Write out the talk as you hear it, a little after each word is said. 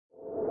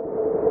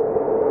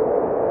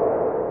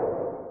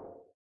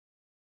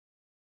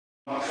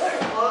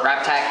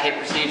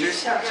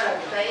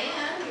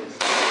procedures.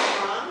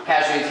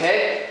 Casualty's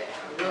hit.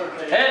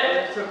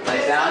 Hit.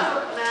 Lays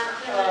down.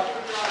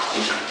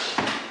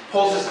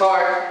 Pulls his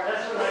card.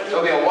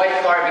 It'll be a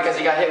white card because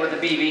he got hit with a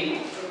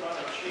BB.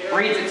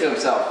 Reads it to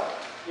himself.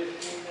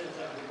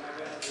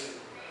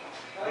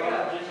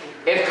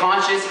 If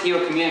conscious, he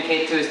will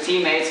communicate to his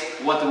teammates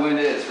what the wound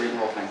is. Read the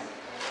whole thing.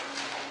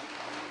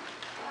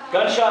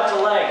 Gunshot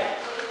to leg.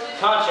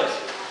 Conscious.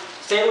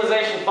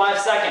 Stabilization 5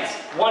 seconds.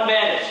 1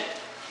 bandage.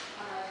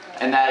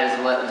 And that is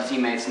to let the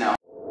teammates know.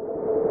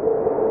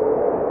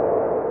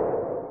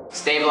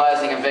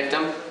 Stabilizing a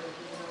victim.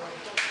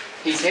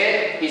 He's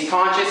hit, he's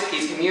conscious,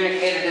 he's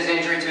communicated his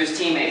injury to his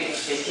teammate.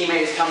 His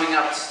teammate is coming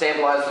up to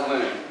stabilize the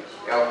wound.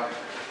 Go.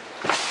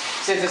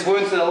 Since this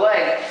wound's to the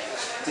leg,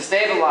 to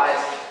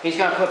stabilize, he's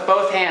going to put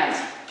both hands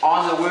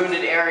on the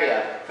wounded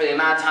area for the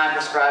amount of time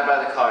prescribed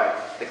by the card.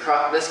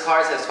 This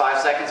card says 5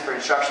 seconds for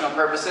instructional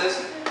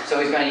purposes, so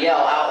he's going to yell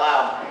out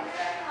loud,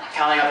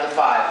 counting up to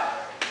 5.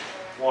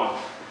 1,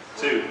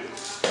 2,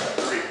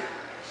 3,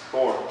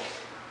 4,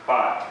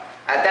 5.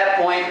 At that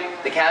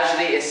point, the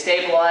casualty is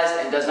stabilized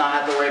and does not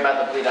have to worry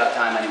about the bleed out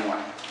time anymore.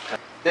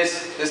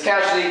 This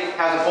casualty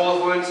has a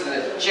bullet wound to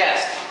the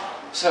chest,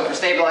 so for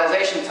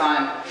stabilization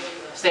time,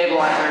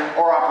 stabilizer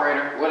or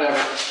operator, whatever,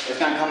 is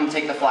going to come and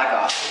take the flak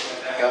off.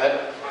 Go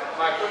ahead.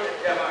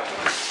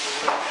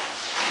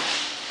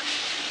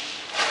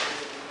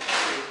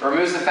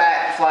 Removes the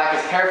flak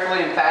as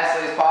carefully and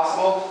fastly as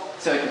possible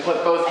so he can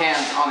put both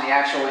hands on the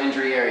actual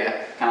injury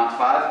area. Count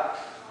out to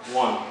 5.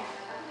 1,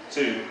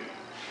 2,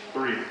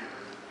 3,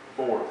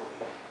 4,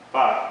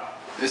 5.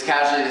 This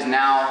casualty is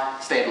now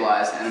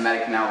stabilized and a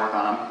medic can now work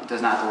on him. It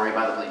does not have to worry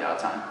about the bleed out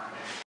time.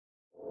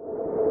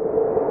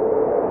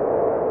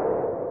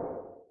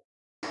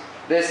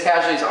 This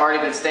casualty has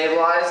already been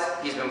stabilized.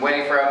 He's been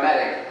waiting for a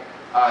medic.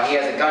 He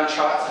has a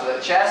gunshot to the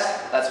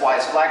chest. That's why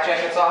his flak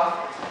jacket's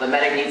off. The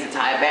medic needs to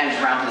tie a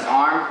bandage around his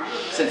arm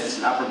since it's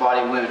an upper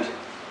body wound.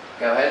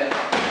 Go ahead.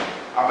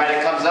 Our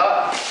medic comes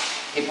up.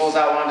 He pulls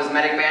out one of his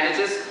medic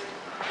bandages.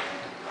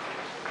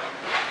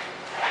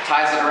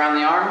 Ties it around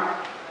the arm.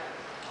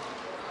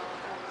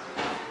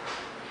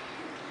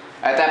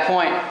 At that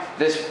point,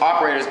 this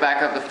operator is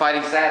back up to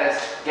fighting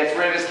status, gets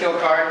rid of his kill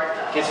card,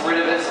 gets rid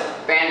of his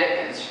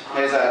bandit,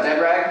 his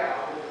dead rag,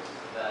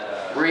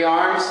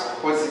 rearms,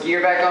 puts the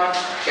gear back on,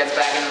 gets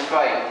back into the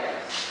fight.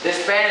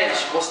 This bandage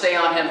will stay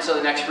on him till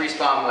the next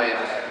respawn wave.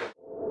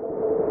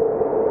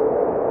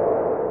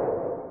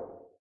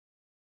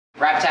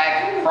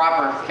 RAPTAC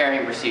proper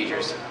carrying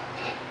procedures.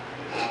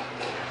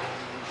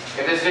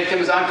 If this victim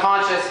is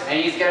unconscious and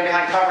he's getting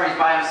behind cover, he's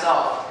by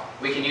himself,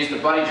 we can use the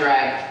buddy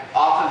drag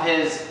off of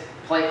his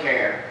plate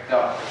carrier.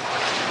 Go.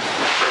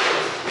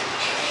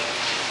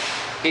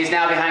 He's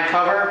now behind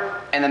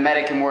cover and the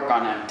medic can work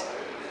on him.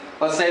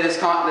 Let's say this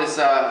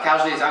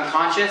casualty is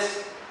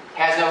unconscious,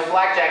 has no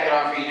flak jacket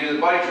on for you to do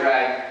the buddy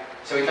drag,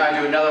 so we try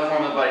to do another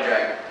form of the buddy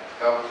drag.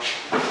 Go.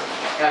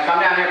 Gonna come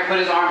down here, put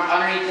his arms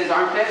underneath his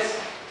armpits,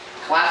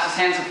 collapse his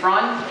hands in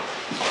front,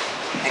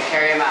 and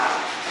carry him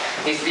out.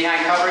 He's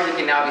behind cover, he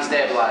can now be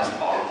stabilized.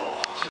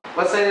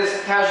 Let's say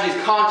this casualty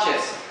is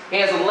conscious. He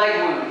has a leg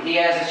wound, he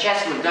has a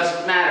chest wound,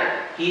 doesn't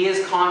matter. He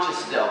is conscious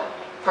still.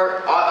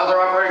 Other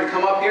operator can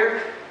come up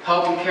here,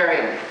 help him carry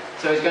him.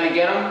 So he's gonna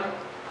get him,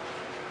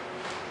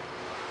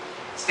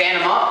 stand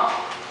him up,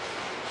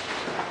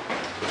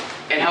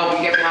 and help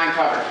him get behind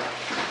cover.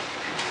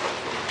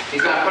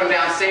 He's gonna put him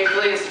down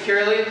safely and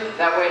securely,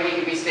 that way he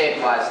can be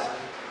stabilized.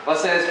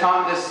 Let's say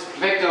this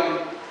victim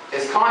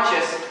is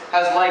conscious,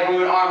 has leg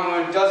wound, arm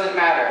wound, doesn't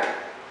matter.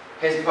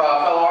 His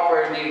fellow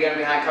operators need to get him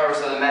behind cover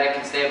so the medic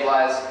can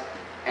stabilize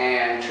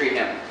and treat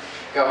him.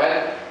 Go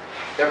ahead.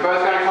 They're both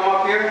going to come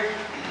up here,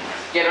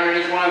 get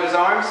underneath one of his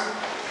arms,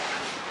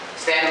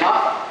 stand him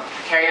up,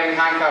 carry him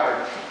behind cover.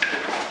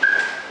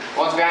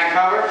 Once behind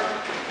cover,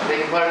 they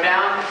can put him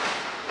down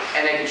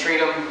and they can treat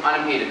him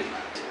unimpeded.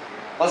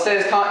 Let's say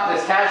this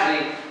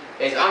casualty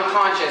is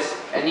unconscious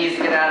and needs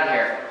to get out of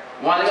here.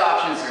 One of the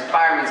options is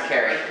fireman's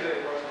carry.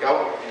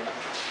 Go.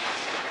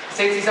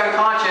 Since he's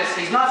unconscious,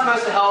 he's not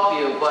supposed to help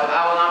you, but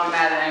I will not be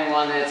mad at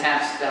anyone that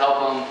attempts to help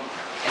him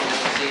in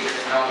this procedure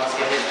if no one wants to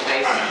get hit in the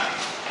face.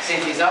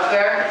 Since he's up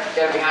there,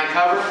 get him behind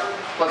cover,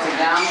 puts him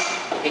down,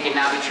 he can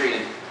now be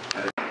treated.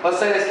 Let's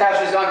say this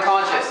casualty is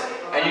unconscious,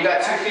 and you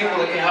got 2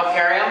 people that can help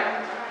carry him.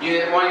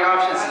 One of your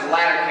options is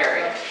ladder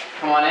carry.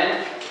 Come on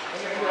in.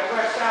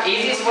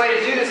 Easiest way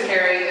to do this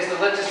carry is to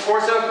lift his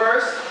torso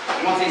first.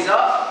 Once he's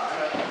up,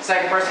 the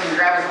second person can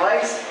grab his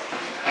legs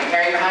and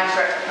carry him behind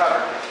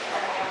cover.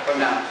 Come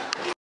down.